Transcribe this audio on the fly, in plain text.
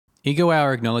Ego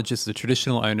Hour acknowledges the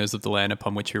traditional owners of the land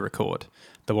upon which we record,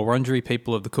 the Wurundjeri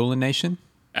people of the Kulin Nation,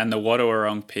 and the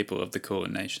Wadawurrung people of the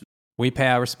Kulin Nation. We pay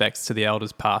our respects to the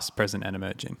elders past, present and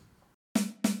emerging.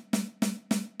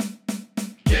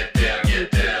 Get down,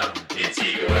 it's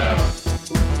Ego Hour.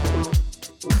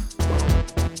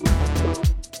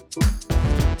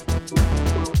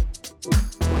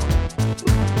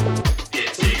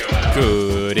 It's Ego Hour.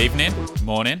 Good evening,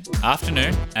 morning,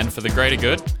 afternoon, and for the greater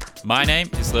good, my name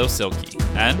is Lil Silky,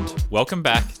 and welcome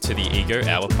back to the Ego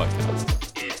Hour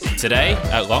podcast. Today,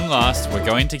 at long last, we're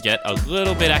going to get a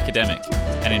little bit academic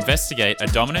and investigate a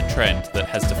dominant trend that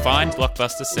has defined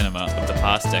blockbuster cinema of the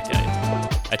past decade.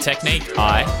 A technique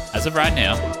I, as of right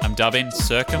now, am dubbing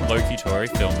circumlocutory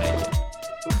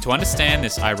filmmaking. To understand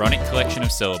this ironic collection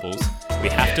of syllables, we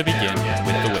have to begin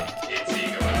with the wink.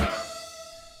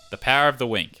 The power of the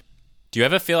wink. Do you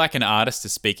ever feel like an artist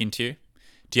is speaking to you?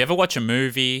 Do you ever watch a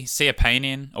movie, see a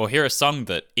painting, or hear a song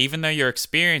that, even though you're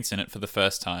experiencing it for the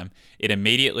first time, it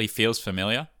immediately feels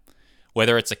familiar?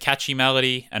 Whether it's a catchy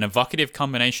melody, an evocative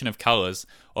combination of colours,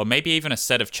 or maybe even a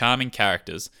set of charming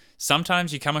characters,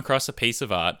 sometimes you come across a piece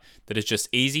of art that is just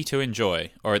easy to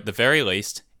enjoy, or at the very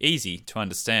least, easy to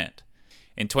understand.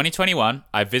 In 2021,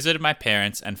 I visited my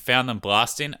parents and found them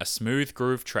blasting a smooth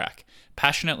groove track,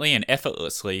 passionately and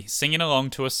effortlessly singing along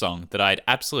to a song that I had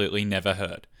absolutely never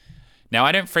heard. Now,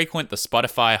 I don't frequent the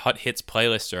Spotify Hot Hits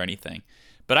playlist or anything,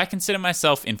 but I consider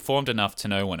myself informed enough to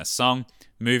know when a song,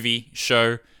 movie,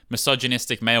 show,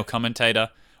 misogynistic male commentator,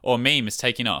 or meme is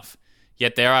taking off.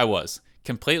 Yet there I was,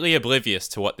 completely oblivious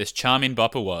to what this charming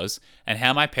bopper was and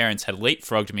how my parents had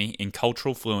leapfrogged me in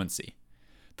cultural fluency.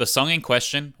 The song in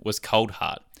question was Cold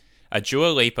Heart, a Dua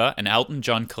Lipa and Elton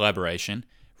John collaboration,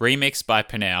 remixed by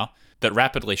Pinau, that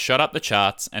rapidly shot up the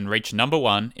charts and reached number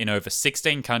one in over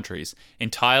 16 countries,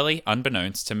 entirely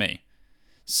unbeknownst to me.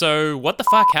 So, what the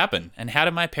fuck happened, and how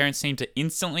did my parents seem to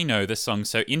instantly know the song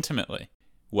so intimately?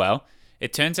 Well,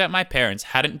 it turns out my parents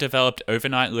hadn't developed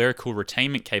overnight lyrical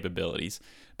retainment capabilities,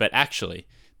 but actually,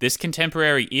 this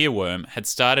contemporary earworm had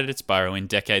started its burrowing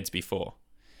decades before.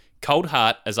 Cold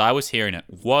Heart, as I was hearing it,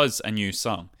 was a new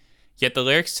song. Yet the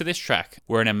lyrics to this track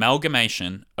were an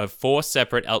amalgamation of 4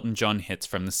 separate Elton John hits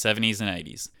from the 70s and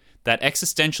 80s. That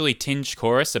existentially tinged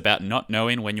chorus about not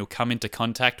knowing when you'll come into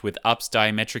contact with Up's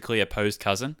diametrically opposed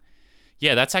cousin?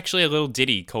 Yeah, that's actually a little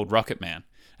ditty called Rocket Man,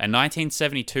 a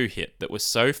 1972 hit that was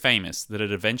so famous that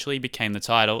it eventually became the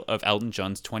title of Elton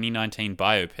John's 2019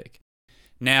 biopic.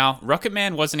 Now, Rocket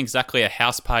Man wasn't exactly a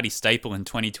house party staple in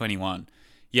 2021,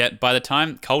 yet by the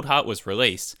time Cold Heart was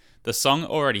released, the song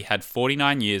already had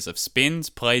 49 years of spins,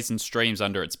 plays, and streams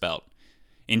under its belt.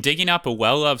 In digging up a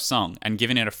well-loved song and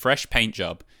giving it a fresh paint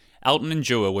job, Elton and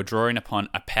Dua were drawing upon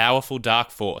a powerful dark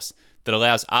force that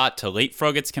allows art to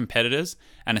leapfrog its competitors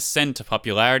and ascend to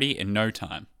popularity in no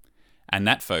time. And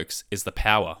that, folks, is the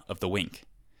power of the wink.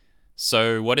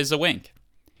 So, what is a wink?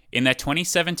 In their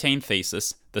 2017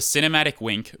 thesis, The Cinematic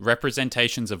Wink,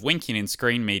 Representations of Winking in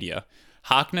Screen Media,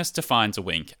 Harkness defines a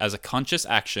wink as a conscious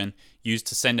action used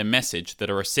to send a message that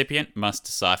a recipient must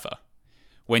decipher.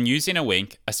 When using a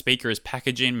wink, a speaker is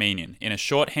packaging meaning in a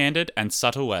shorthanded and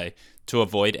subtle way to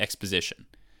avoid exposition.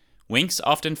 Winks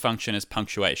often function as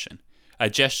punctuation, a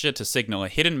gesture to signal a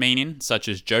hidden meaning such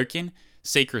as joking,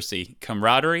 secrecy,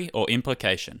 camaraderie, or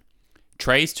implication.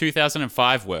 Trey's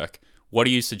 2005 work, What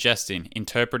Are You Suggesting?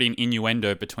 Interpreting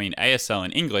Innuendo Between ASL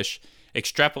and English,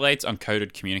 extrapolates on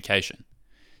coded communication.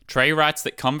 Trey writes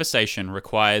that conversation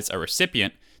requires a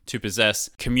recipient to possess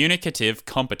communicative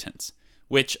competence,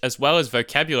 which, as well as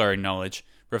vocabulary knowledge,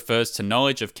 refers to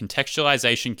knowledge of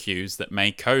contextualization cues that may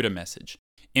code a message.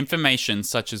 Information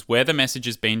such as where the message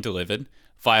is being delivered,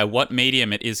 via what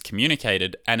medium it is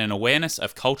communicated, and an awareness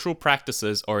of cultural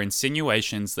practices or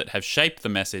insinuations that have shaped the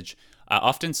message are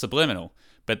often subliminal,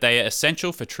 but they are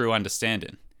essential for true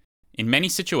understanding. In many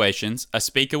situations, a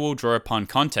speaker will draw upon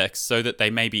context so that they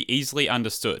may be easily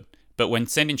understood, but when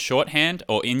sending shorthand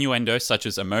or innuendo such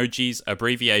as emojis,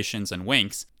 abbreviations, and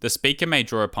winks, the speaker may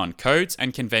draw upon codes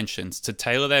and conventions to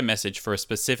tailor their message for a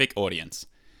specific audience.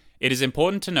 It is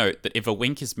important to note that if a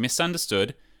wink is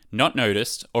misunderstood, not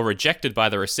noticed, or rejected by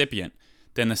the recipient,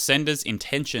 then the sender's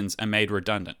intentions are made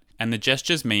redundant, and the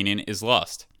gesture's meaning is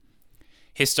lost.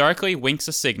 Historically, winks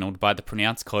are signaled by the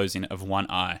pronounced closing of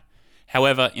one eye.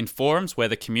 However, in forums where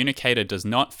the communicator does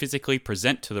not physically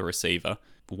present to the receiver,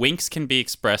 winks can be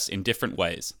expressed in different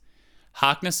ways.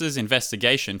 Harkness's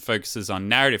investigation focuses on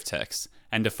narrative texts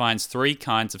and defines 3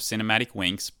 kinds of cinematic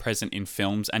winks present in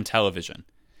films and television.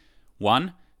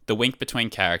 1. The wink between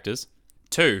characters.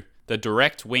 2. The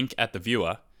direct wink at the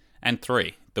viewer. And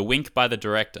 3. The wink by the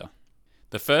director.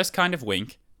 The first kind of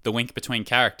wink, the wink between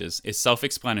characters, is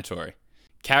self-explanatory.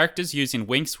 Characters using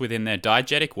winks within their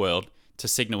diegetic world to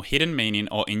signal hidden meaning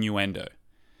or innuendo.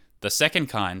 The second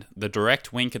kind, the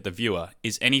direct wink at the viewer,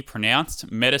 is any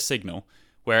pronounced meta-signal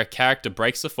where a character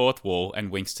breaks the fourth wall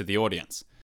and winks to the audience.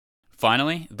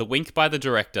 Finally, the wink by the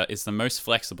director is the most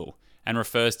flexible and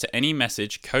refers to any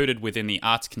message coded within the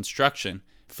art's construction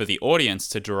for the audience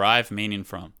to derive meaning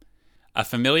from. A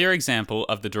familiar example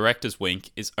of the director's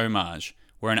wink is homage,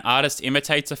 where an artist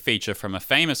imitates a feature from a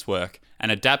famous work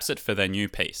and adapts it for their new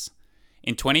piece.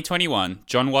 In 2021,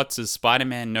 John Watts'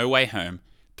 Spider-Man No Way Home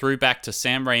threw back to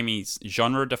Sam Raimi's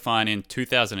genre-defining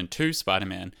 2002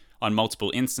 Spider-Man on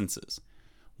multiple instances.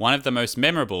 One of the most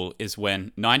memorable is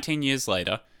when, 19 years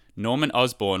later, Norman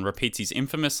Osborn repeats his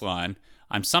infamous line,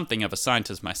 "I'm something of a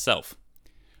scientist myself."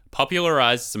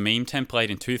 Popularized as a meme template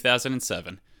in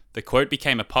 2007, the quote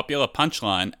became a popular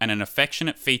punchline and an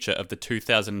affectionate feature of the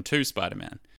 2002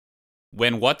 Spider-Man.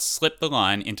 When Watts slipped the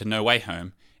line into No Way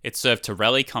Home, it served to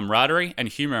rally camaraderie and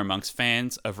humor amongst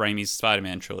fans of Raimi's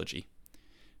Spider-Man trilogy.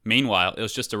 Meanwhile, it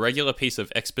was just a regular piece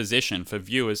of exposition for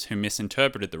viewers who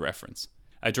misinterpreted the reference.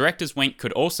 A director's wink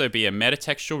could also be a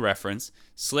metatextual reference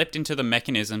slipped into the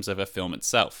mechanisms of a film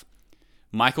itself.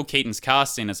 Michael Keaton's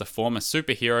casting as a former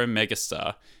superhero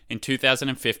megastar in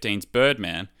 2015's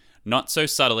Birdman not so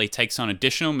subtly takes on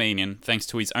additional meaning thanks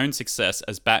to his own success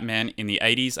as Batman in the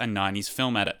 80s and 90s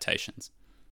film adaptations.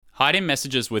 Hiding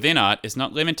messages within art is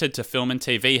not limited to film and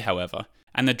TV, however,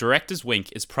 and the director's wink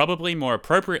is probably more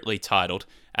appropriately titled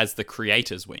as the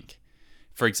creator's wink.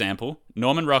 For example,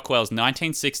 Norman Rockwell's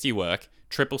 1960 work,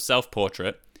 Triple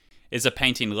Self-Portrait, is a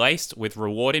painting laced with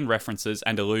rewarding references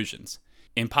and allusions.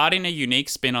 Imparting a unique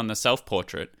spin on the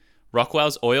self-portrait,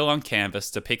 Rockwell's oil on canvas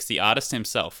depicts the artist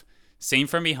himself, seen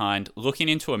from behind, looking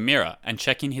into a mirror and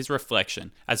checking his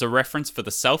reflection as a reference for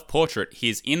the self-portrait he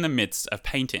is in the midst of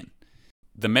painting.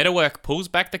 The metawork pulls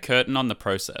back the curtain on the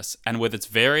process, and with its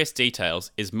various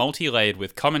details is multi-layered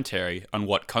with commentary on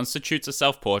what constitutes a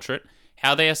self-portrait,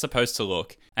 how they are supposed to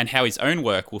look, and how his own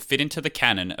work will fit into the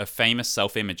canon of famous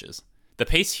self-images. The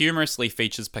piece humorously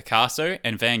features Picasso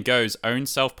and Van Gogh's own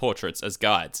self-portraits as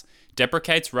guides,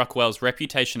 deprecates Rockwell's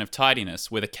reputation of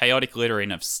tidiness with a chaotic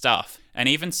littering of stuff, and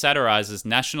even satirizes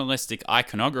nationalistic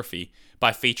iconography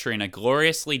by featuring a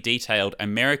gloriously detailed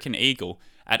American eagle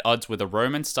at odds with a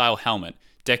Roman-style helmet,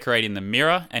 decorating the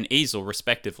mirror and easel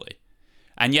respectively.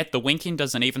 And yet the winking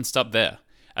doesn't even stop there,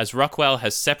 as Rockwell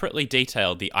has separately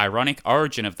detailed the ironic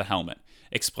origin of the helmet,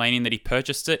 explaining that he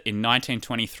purchased it in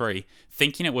 1923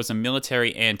 thinking it was a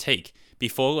military antique,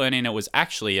 before learning it was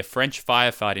actually a French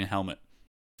firefighting helmet.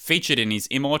 Featured in his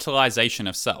immortalization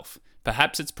of self,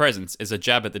 perhaps its presence is a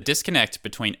jab at the disconnect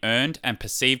between earned and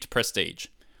perceived prestige.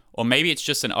 Or maybe it's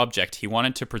just an object he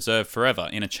wanted to preserve forever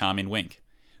in a charming wink.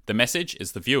 The message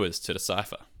is the viewers to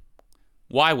decipher.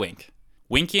 Why wink?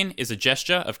 Winking is a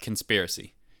gesture of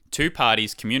conspiracy, two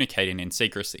parties communicating in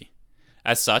secrecy.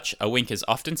 As such, a wink is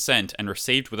often sent and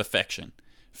received with affection,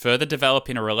 further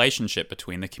developing a relationship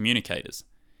between the communicators.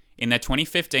 In their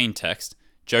 2015 text,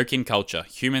 Joke in Culture,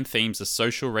 Human Themes of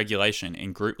Social Regulation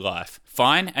in Group Life,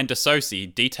 Fine and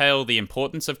DeSoci detail the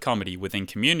importance of comedy within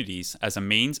communities as a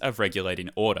means of regulating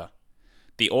order.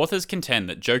 The authors contend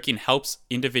that joking helps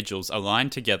individuals align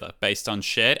together based on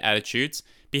shared attitudes,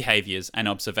 behaviours, and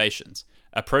observations,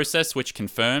 a process which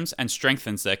confirms and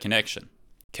strengthens their connection.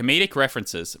 Comedic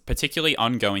references, particularly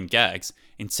ongoing gags,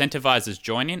 incentivizes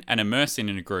joining and immersing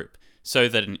in a group so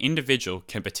that an individual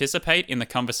can participate in the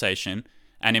conversation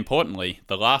and, importantly,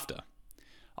 the laughter.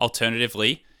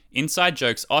 Alternatively, inside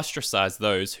jokes ostracize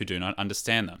those who do not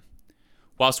understand them.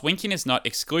 Whilst winking is not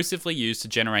exclusively used to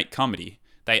generate comedy,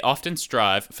 they often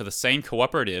strive for the same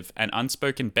cooperative and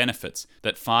unspoken benefits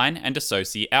that Fine and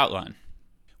DeSoci outline.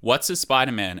 Watts'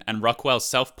 Spider-Man and Rockwell's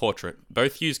self-portrait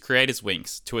both use creators'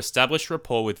 winks to establish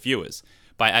rapport with viewers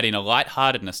by adding a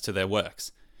light-heartedness to their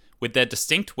works. With their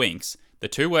distinct winks, the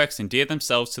two works endear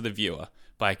themselves to the viewer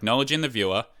by acknowledging the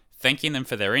viewer, thanking them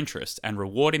for their interest, and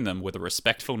rewarding them with a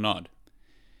respectful nod.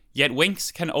 Yet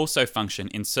winks can also function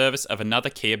in service of another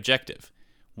key objective,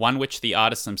 one which the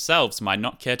artists themselves might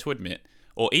not care to admit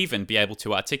or even be able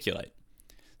to articulate.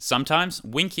 Sometimes,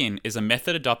 winking is a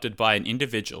method adopted by an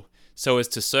individual so as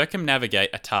to circumnavigate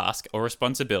a task or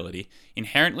responsibility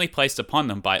inherently placed upon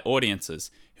them by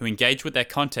audiences who engage with their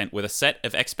content with a set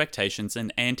of expectations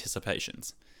and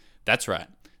anticipations. That's right,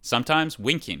 sometimes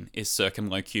winking is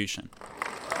circumlocution.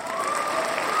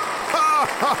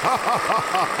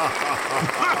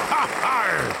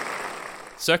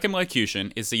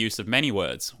 Circumlocution is the use of many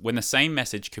words when the same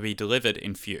message could be delivered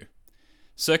in few.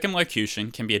 Circumlocution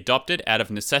can be adopted out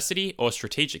of necessity or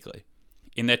strategically.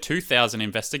 In their 2000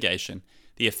 investigation,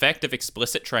 The Effect of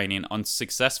Explicit Training on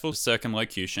Successful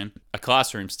Circumlocution, a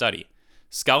Classroom Study.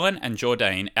 Scullin and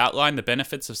Jourdain outline the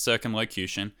benefits of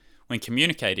circumlocution when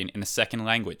communicating in a second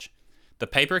language. The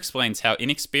paper explains how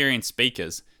inexperienced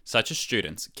speakers, such as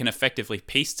students, can effectively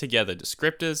piece together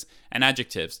descriptors and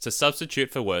adjectives to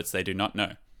substitute for words they do not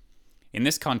know. In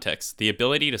this context, the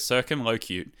ability to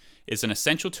circumlocute is an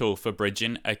essential tool for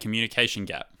bridging a communication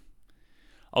gap.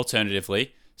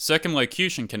 Alternatively,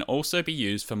 circumlocution can also be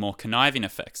used for more conniving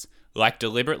effects, like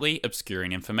deliberately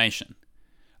obscuring information.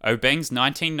 Obeng's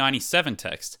 1997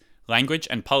 text, Language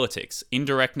and Politics,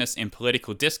 Indirectness in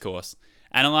Political Discourse,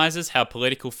 analyzes how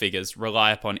political figures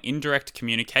rely upon indirect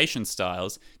communication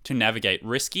styles to navigate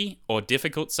risky or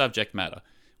difficult subject matter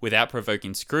without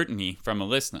provoking scrutiny from a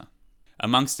listener.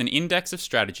 Amongst an index of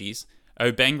strategies,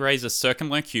 Obeng raises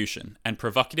circumlocution and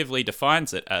provocatively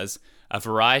defines it as a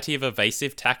variety of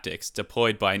evasive tactics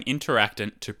deployed by an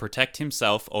interactant to protect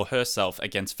himself or herself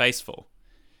against facefall.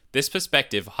 This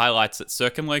perspective highlights that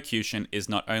circumlocution is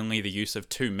not only the use of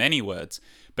too many words,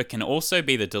 but can also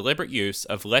be the deliberate use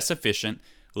of less efficient,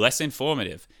 less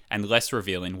informative, and less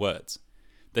revealing words.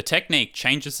 The technique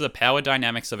changes the power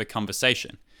dynamics of a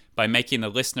conversation by making the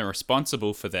listener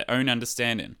responsible for their own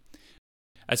understanding.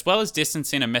 As well as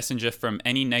distancing a messenger from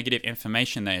any negative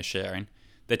information they are sharing,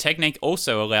 the technique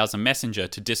also allows a messenger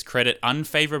to discredit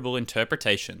unfavorable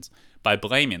interpretations by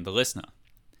blaming the listener.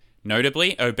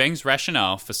 Notably, Obeng's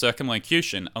rationale for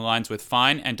circumlocution aligns with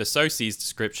Fine and DeSoucy's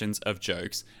descriptions of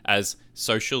jokes as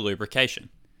social lubrication.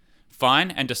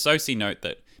 Fine and DeSoucy note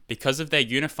that, because of their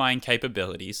unifying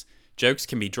capabilities, jokes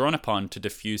can be drawn upon to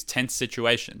diffuse tense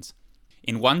situations.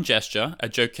 In one gesture, a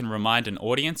joke can remind an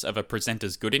audience of a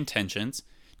presenter's good intentions,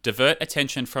 divert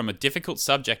attention from a difficult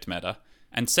subject matter,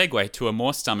 and segue to a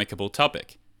more stomachable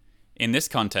topic. In this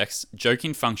context,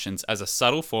 joking functions as a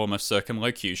subtle form of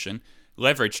circumlocution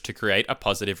leveraged to create a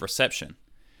positive reception.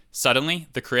 Suddenly,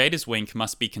 the creator's wink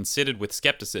must be considered with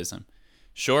skepticism.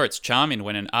 Sure, it's charming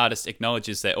when an artist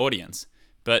acknowledges their audience,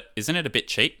 but isn't it a bit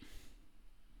cheap?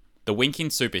 The winking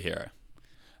superhero.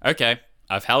 Okay,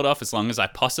 I've held off as long as I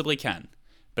possibly can,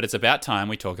 but it's about time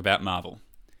we talk about Marvel.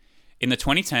 In the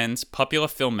 2010s, popular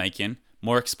filmmaking,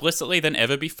 more explicitly than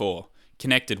ever before,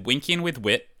 connected winking with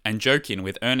wit and joking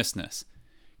with earnestness.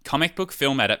 Comic book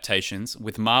film adaptations,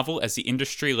 with Marvel as the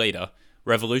industry leader,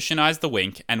 revolutionized the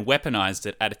wink and weaponized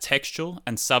it at a textual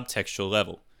and subtextual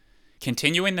level.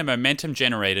 Continuing the momentum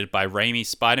generated by Raimi's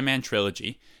Spider-Man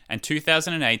trilogy and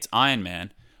 2008's Iron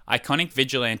Man, iconic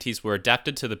vigilantes were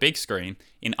adapted to the big screen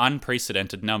in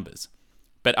unprecedented numbers.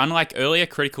 But unlike earlier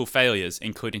critical failures,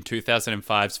 including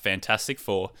 2005's Fantastic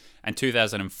Four and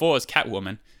 2004's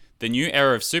Catwoman, the new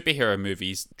era of superhero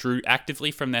movies drew actively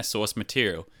from their source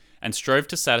material and strove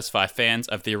to satisfy fans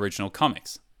of the original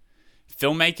comics.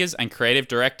 Filmmakers and creative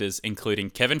directors,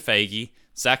 including Kevin Feige,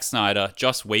 Zack Snyder,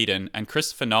 Joss Whedon, and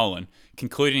Christopher Nolan,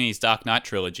 concluding his Dark Knight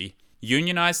trilogy,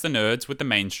 unionized the nerds with the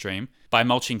mainstream by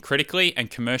mulching critically and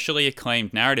commercially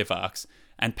acclaimed narrative arcs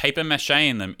and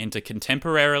papier-mâchéing them into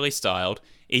contemporarily styled,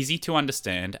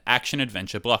 easy-to-understand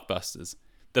action-adventure blockbusters.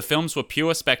 The films were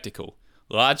pure spectacle,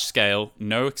 large-scale,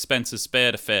 no expenses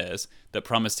spared affairs that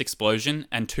promised explosion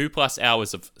and 2+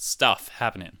 hours of stuff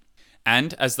happening.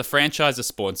 And as the franchises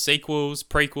spawned sequels,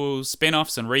 prequels,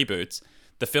 spin-offs, and reboots,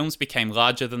 the films became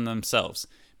larger than themselves,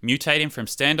 mutating from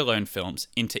standalone films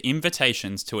into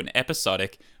invitations to an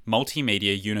episodic,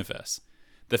 multimedia universe.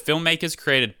 The filmmakers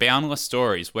created boundless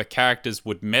stories where characters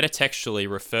would metatextually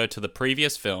refer to the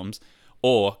previous films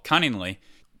or, cunningly,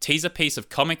 tease a piece of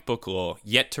comic book lore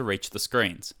yet to reach the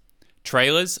screens.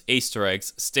 Trailers, Easter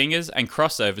eggs, stingers, and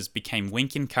crossovers became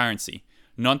winking currency,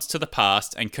 nods to the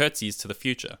past and curtsies to the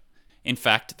future. In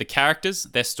fact, the characters,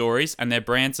 their stories, and their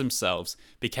brands themselves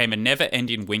became a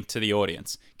never-ending wink to the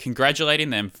audience,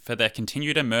 congratulating them for their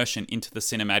continued immersion into the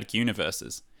cinematic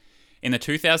universes. In the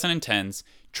 2010s,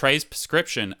 Trey's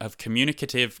prescription of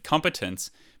communicative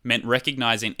competence meant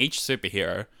recognizing each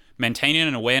superhero, maintaining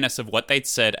an awareness of what they'd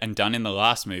said and done in the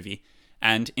last movie,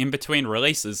 and, in between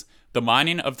releases, the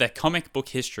mining of their comic book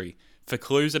history for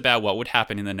clues about what would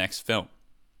happen in the next film.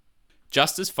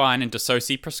 Just as Fine and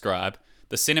DeSoucy prescribe,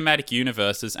 the cinematic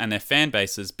universes and their fan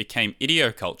bases became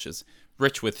idiocultures,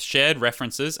 rich with shared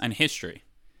references and history.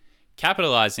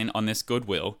 Capitalizing on this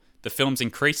goodwill, the films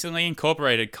increasingly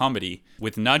incorporated comedy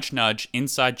with nudge-nudge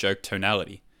inside joke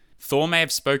tonality. Thor may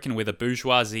have spoken with a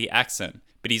bourgeoisie accent,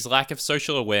 but his lack of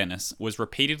social awareness was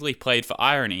repeatedly played for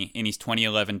irony in his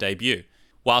 2011 debut,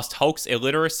 whilst Hulk's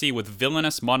illiteracy with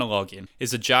villainous monologuing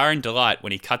is a jarring delight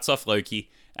when he cuts off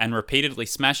Loki and repeatedly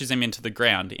smashes him into the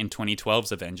ground in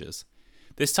 2012's Avengers.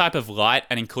 This type of light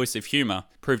and inclusive humour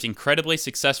proved incredibly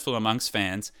successful amongst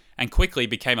fans and quickly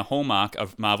became a hallmark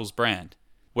of Marvel's brand.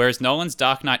 Whereas Nolan's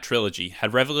Dark Knight trilogy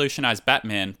had revolutionized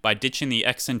Batman by ditching the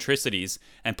eccentricities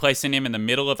and placing him in the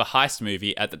middle of a heist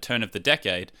movie at the turn of the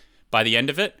decade, by the end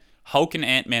of it, Hulk and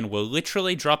Ant-Man were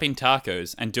literally dropping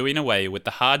tacos and doing away with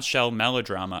the hard-shell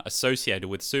melodrama associated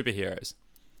with superheroes.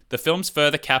 The films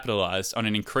further capitalized on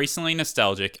an increasingly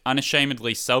nostalgic,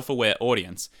 unashamedly self-aware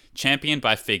audience, championed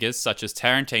by figures such as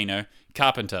Tarantino,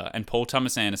 Carpenter, and Paul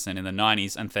Thomas Anderson in the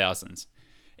 90s and thousands.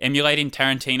 Emulating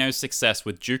Tarantino's success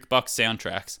with jukebox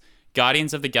soundtracks,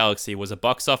 Guardians of the Galaxy was a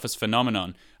box office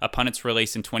phenomenon upon its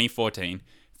release in 2014,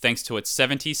 thanks to its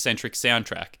 70s-centric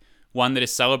soundtrack, one that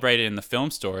is celebrated in the film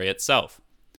story itself.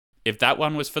 If that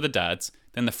one was for the dads,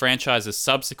 then the franchise's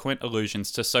subsequent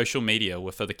allusions to social media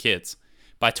were for the kids.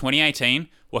 By 2018,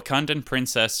 Wakandan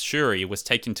Princess Shuri was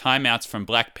taking timeouts from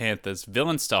Black Panther's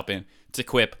villain stopping to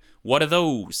quip, "What are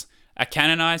those?" a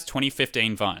canonized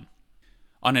 2015 Vine.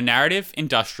 On a narrative,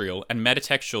 industrial, and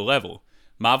metatextual level,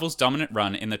 Marvel's dominant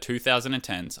run in the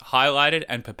 2010s highlighted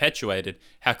and perpetuated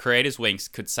how creators' winks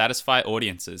could satisfy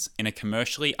audiences in a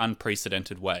commercially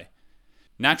unprecedented way.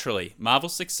 Naturally,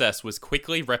 Marvel's success was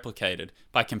quickly replicated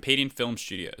by competing film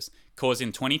studios,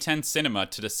 causing 2010 cinema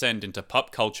to descend into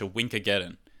pop culture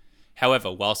winkageddon.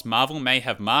 However, whilst Marvel may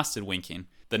have mastered winking,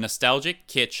 the nostalgic,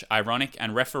 kitsch, ironic,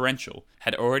 and referential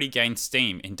had already gained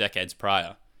steam in decades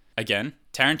prior. Again,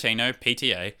 Tarantino,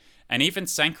 PTA, and even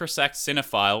sacrosanct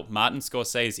cinephile Martin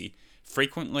Scorsese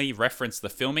frequently referenced the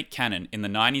filmic canon in the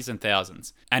 90s and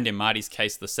thousands, and in Marty's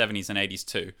case the 70s and 80s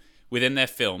too, within their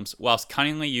films, whilst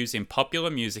cunningly using popular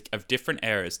music of different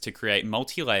eras to create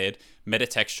multi-layered,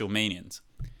 metatextual meanings.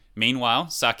 Meanwhile,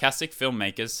 sarcastic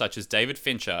filmmakers such as David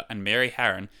Fincher and Mary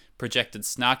Harron projected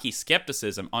snarky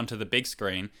skepticism onto the big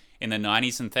screen in the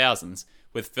 90s and thousands,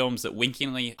 with films that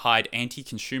winkingly hide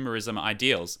anti-consumerism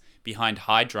ideals behind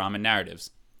high-drama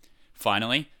narratives.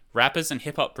 Finally, rappers and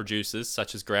hip-hop producers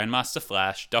such as Grandmaster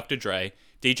Flash, Dr. Dre,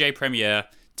 DJ Premier,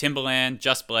 Timbaland,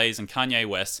 Just Blaze, and Kanye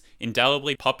West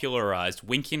indelibly popularized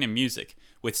winking in music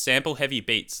with sample-heavy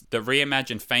beats that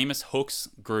reimagine famous hooks,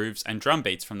 grooves, and drum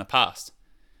beats from the past.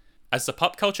 As the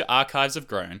pop culture archives have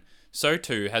grown, so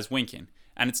too has winking,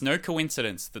 and it's no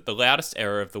coincidence that the loudest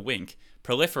era of the wink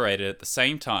proliferated at the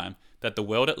same time that the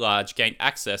world at large gained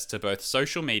access to both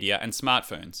social media and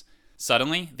smartphones.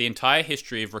 Suddenly, the entire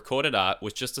history of recorded art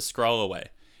was just a scroll away,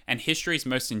 and history's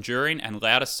most enduring and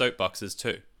loudest soapboxes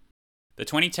too. The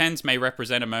 2010s may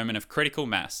represent a moment of critical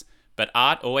mass, but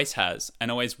art always has, and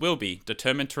always will be,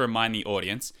 determined to remind the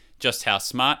audience just how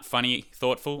smart, funny,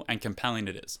 thoughtful, and compelling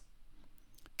it is.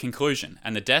 Conclusion,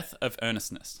 and the death of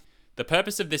earnestness. The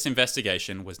purpose of this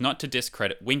investigation was not to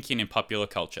discredit winking in popular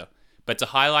culture, but to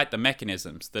highlight the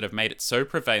mechanisms that have made it so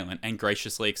prevalent and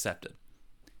graciously accepted.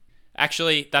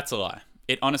 Actually, that's a lie.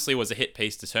 It honestly was a hit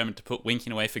piece determined to put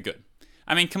winking away for good.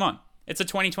 I mean, come on, it's the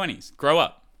 2020s, grow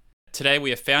up. Today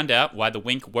we have found out why the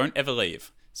wink won't ever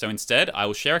leave, so instead I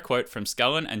will share a quote from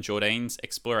Scullin and Jourdain's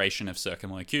exploration of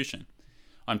circumlocution.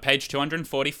 On page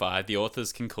 245, the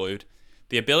authors conclude,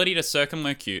 "The ability to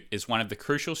circumlocute is one of the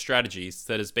crucial strategies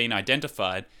that has been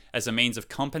identified as a means of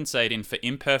compensating for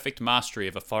imperfect mastery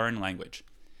of a foreign language.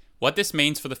 What this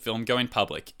means for the film-going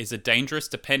public is a dangerous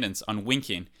dependence on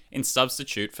winking in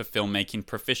substitute for filmmaking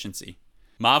proficiency.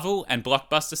 Marvel and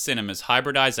blockbuster cinema's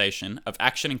hybridization of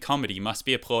action and comedy must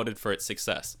be applauded for its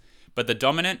success, but the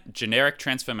dominant, generic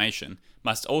transformation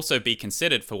must also be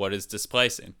considered for what it is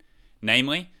displacing,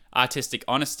 namely, artistic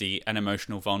honesty and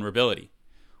emotional vulnerability.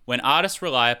 When artists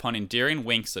rely upon endearing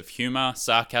winks of humor,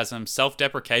 sarcasm,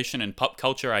 self-deprecation, and pop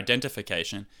culture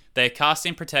identification, they are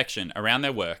casting protection around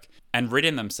their work and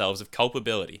ridding themselves of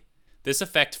culpability. This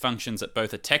effect functions at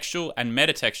both a textual and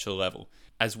metatextual level,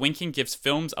 as winking gives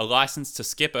films a license to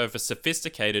skip over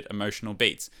sophisticated emotional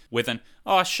beats with an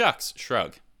 "oh shucks"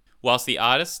 shrug, whilst the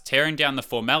artists, tearing down the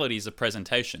formalities of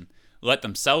presentation, let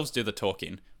themselves do the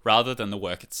talking rather than the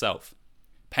work itself.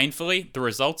 Painfully, the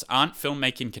results aren't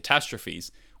filmmaking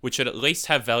catastrophes, which should at least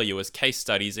have value as case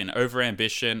studies in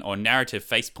overambition or narrative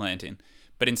face-planting,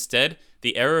 but instead,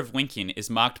 the era of winking is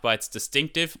marked by its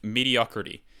distinctive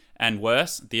mediocrity, and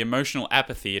worse, the emotional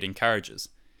apathy it encourages.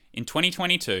 In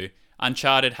 2022,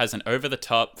 Uncharted has an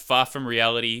over-the-top,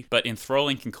 far-from-reality, but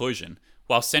enthralling conclusion,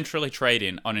 while centrally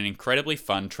trading on an incredibly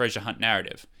fun treasure hunt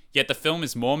narrative. Yet the film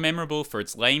is more memorable for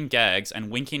its lame gags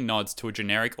and winking nods to a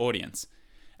generic audience.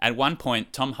 At one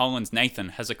point, Tom Holland's Nathan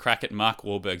has a crack at Mark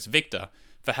Wahlberg's Victor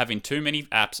for having too many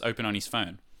apps open on his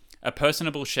phone. A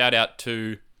personable shout-out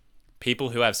to people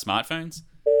who have smartphones?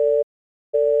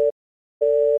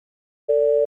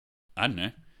 I don't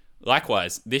know.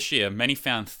 Likewise, this year, many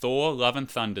found Thor Love and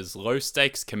Thunder's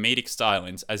low-stakes comedic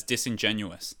stylings as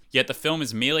disingenuous, yet the film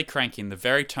is merely cranking the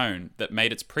very tone that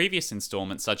made its previous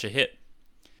installment such a hit.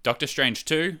 Doctor Strange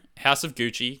 2, House of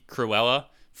Gucci, Cruella,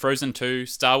 Frozen 2,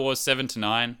 Star Wars 7 to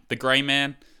 9, The Grey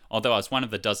Man, although I was one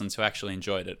of the dozens who actually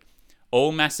enjoyed it.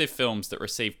 All massive films that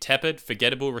received tepid,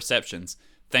 forgettable receptions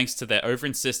thanks to their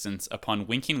over-insistence upon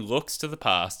winking looks to the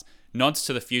past, nods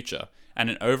to the future, and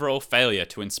an overall failure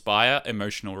to inspire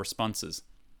emotional responses.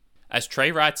 As Trey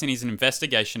writes in his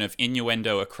investigation of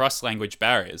innuendo across language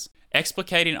barriers,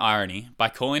 explicating irony by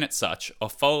calling it such or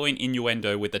following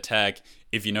innuendo with the tag,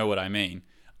 "if you know what I mean,"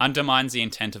 undermines the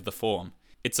intent of the form.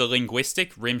 It's a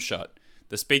linguistic rimshot.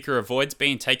 The speaker avoids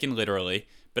being taken literally,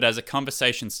 but as a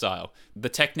conversation style, the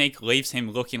technique leaves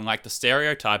him looking like the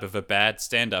stereotype of a bad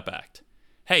stand-up act.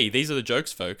 Hey, these are the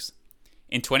jokes, folks.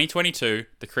 In 2022,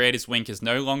 the creator's wink is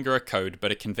no longer a code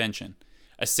but a convention,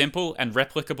 a simple and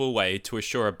replicable way to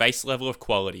assure a base level of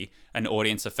quality and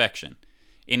audience affection.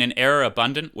 In an era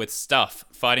abundant with stuff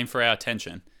fighting for our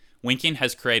attention, winking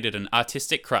has created an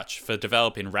artistic crutch for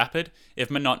developing rapid,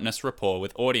 if monotonous, rapport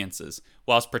with audiences,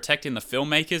 whilst protecting the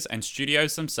filmmakers and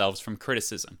studios themselves from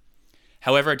criticism.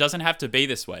 However, it doesn't have to be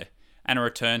this way, and a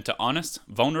return to honest,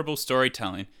 vulnerable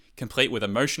storytelling, complete with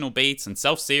emotional beats and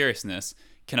self-seriousness,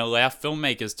 can allow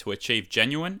filmmakers to achieve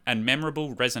genuine and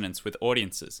memorable resonance with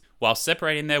audiences, while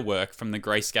separating their work from the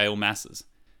grayscale masses.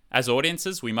 As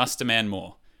audiences, we must demand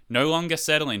more, no longer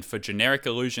settling for generic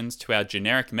allusions to our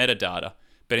generic metadata,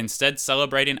 but instead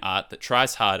celebrating art that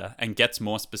tries harder and gets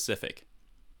more specific.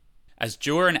 As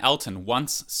Dewar and Elton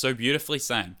once so beautifully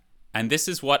sang, "And this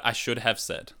is what I should have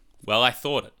said. Well, I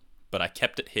thought it, but I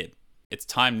kept it hid. It's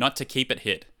time not to keep it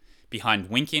hid, behind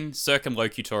winking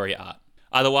circumlocutory art.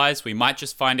 Otherwise, we might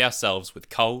just find ourselves with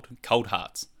cold, cold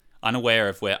hearts, unaware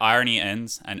of where irony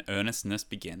ends and earnestness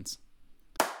begins."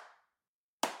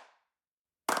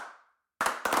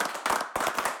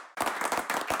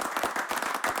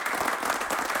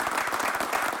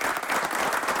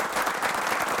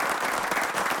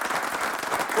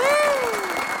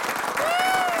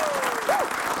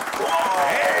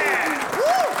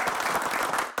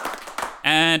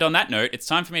 And on that note, it's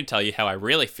time for me to tell you how I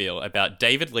really feel about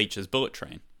David Leitch's Bullet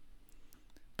Train.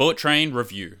 Bullet Train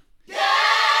Review.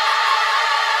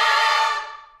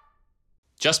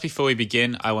 Just before we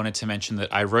begin, I wanted to mention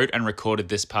that I wrote and recorded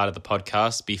this part of the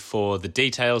podcast before the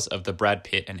details of the Brad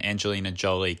Pitt and Angelina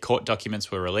Jolie court documents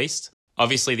were released.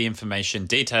 Obviously, the information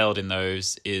detailed in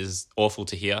those is awful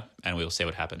to hear, and we'll see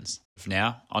what happens. For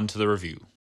now, on to the review.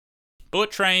 Bullet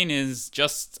Train is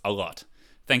just a lot.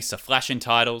 Thanks to flashing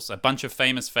titles, a bunch of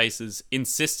famous faces,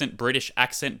 insistent British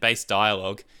accent-based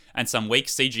dialogue, and some weak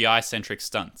CGI-centric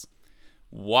stunts.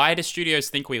 Why do studios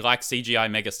think we like CGI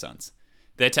megastunts?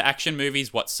 They're to action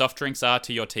movies what soft drinks are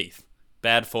to your teeth.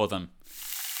 Bad for them.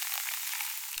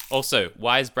 Also,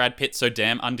 why is Brad Pitt so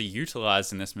damn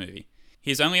underutilized in this movie?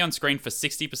 He's only on screen for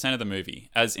 60% of the movie,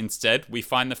 as instead we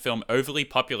find the film overly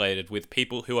populated with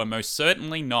people who are most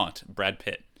certainly not Brad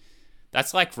Pitt.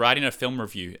 That's like writing a film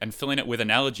review and filling it with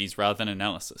analogies rather than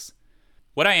analysis.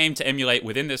 What I aim to emulate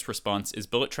within this response is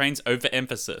Bullet Train's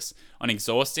overemphasis on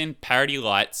exhausting,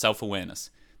 parody-light self-awareness.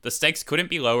 The stakes couldn't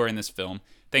be lower in this film,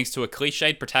 thanks to a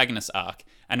cliched protagonist arc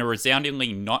and a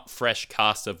resoundingly not fresh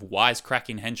cast of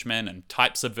wisecracking henchmen and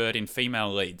type-subverting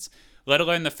female leads, let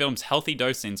alone the film's healthy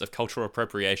dosings of cultural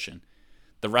appropriation.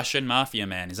 The Russian mafia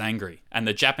man is angry, and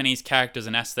the Japanese characters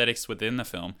and aesthetics within the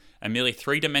film are merely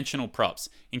three-dimensional props,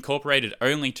 incorporated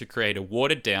only to create a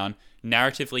watered-down,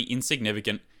 narratively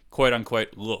insignificant,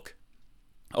 quote-unquote, look.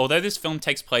 Although this film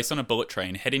takes place on a bullet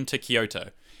train heading to Kyoto,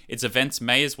 its events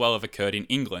may as well have occurred in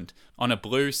England, on a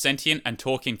blue, sentient and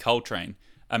talking coal train,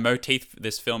 a motif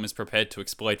this film is prepared to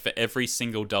exploit for every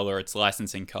single dollar its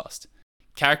licensing cost.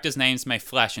 Characters' names may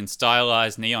flash in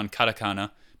stylized neon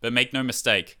katakana, but make no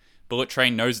mistake, Bullet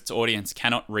Train knows its audience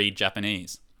cannot read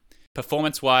Japanese.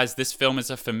 Performance-wise, this film is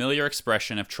a familiar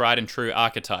expression of tried-and-true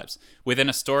archetypes, within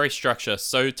a story structure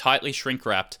so tightly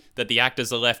shrink-wrapped that the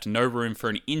actors are left no room for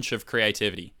an inch of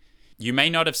creativity. You may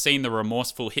not have seen the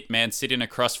remorseful hitman sitting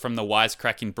across from the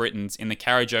wisecracking Britons in the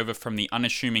carriage over from the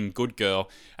unassuming good girl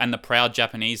and the proud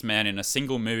Japanese man in a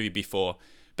single movie before,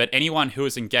 but anyone who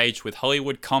has engaged with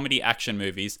Hollywood comedy action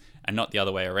movies, and not the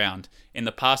other way around, in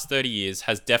the past 30 years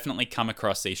has definitely come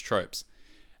across these tropes.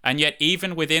 And yet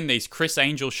even within these Chris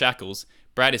Angel shackles,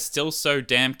 Brad is still so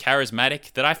damn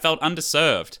charismatic that I felt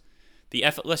underserved. The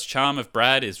effortless charm of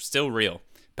Brad is still real,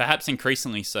 perhaps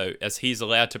increasingly so as he's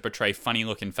allowed to portray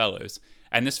funny-looking fellows,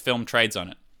 and this film trades on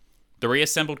it. The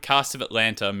reassembled cast of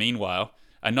Atlanta, meanwhile,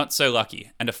 are not so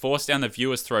lucky, and are forced down the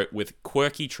viewer's throat with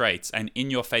quirky traits and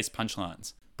in-your-face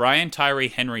punchlines. Brian Tyree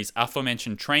Henry's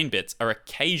aforementioned train bits are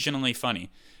occasionally funny,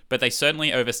 but they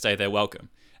certainly overstay their welcome,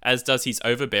 as does his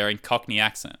overbearing Cockney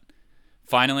accent.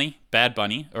 Finally, Bad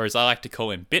Bunny, or as I like to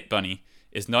call him, Bit Bunny,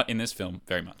 is not in this film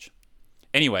very much.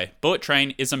 Anyway, Bullet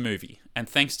Train is a movie, and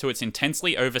thanks to its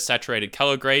intensely oversaturated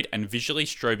color grade and visually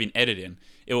strobing editing,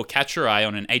 it will catch your eye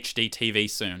on an HD TV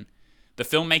soon. The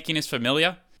filmmaking is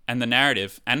familiar, and the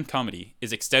narrative and comedy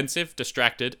is extensive,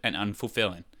 distracted, and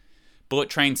unfulfilling. Bullet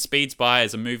Train speeds by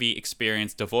as a movie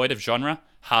experience devoid of genre,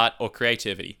 heart, or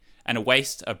creativity, and a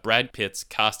waste of Brad Pitt's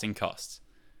casting costs.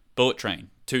 Bullet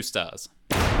Train, 2 stars.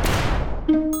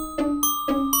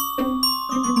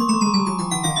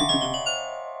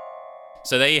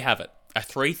 So there you have it, a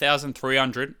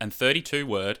 3,332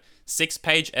 word,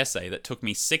 6-page essay that took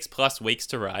me 6+ weeks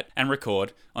to write and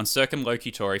record on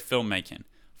circumlocutory filmmaking,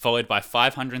 followed by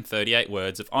 538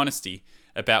 words of honesty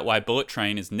about why Bullet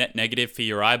Train is net negative for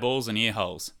your eyeballs and ear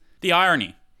holes. The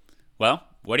irony. Well,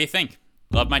 what do you think?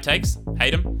 Love my takes?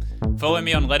 Hate them? Follow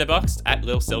me on Letterboxd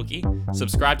 @LilSilky,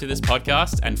 subscribe to this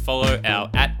podcast, and follow our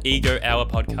 @EgoHour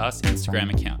podcast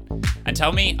Instagram account. And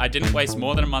tell me I didn't waste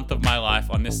more than a month of my life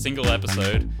on this single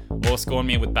episode or scorn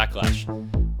me with backlash.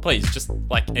 Please, just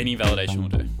like any validation will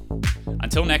do.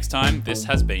 Until next time, this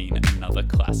has been another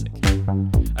classic.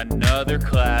 Another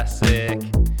classic,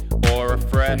 or a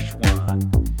fresh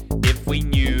one. If we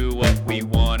knew what we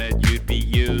wanted, you'd be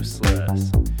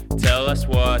useless. Tell us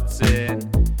what's in,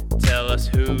 tell us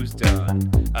who's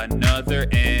done. Another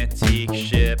anti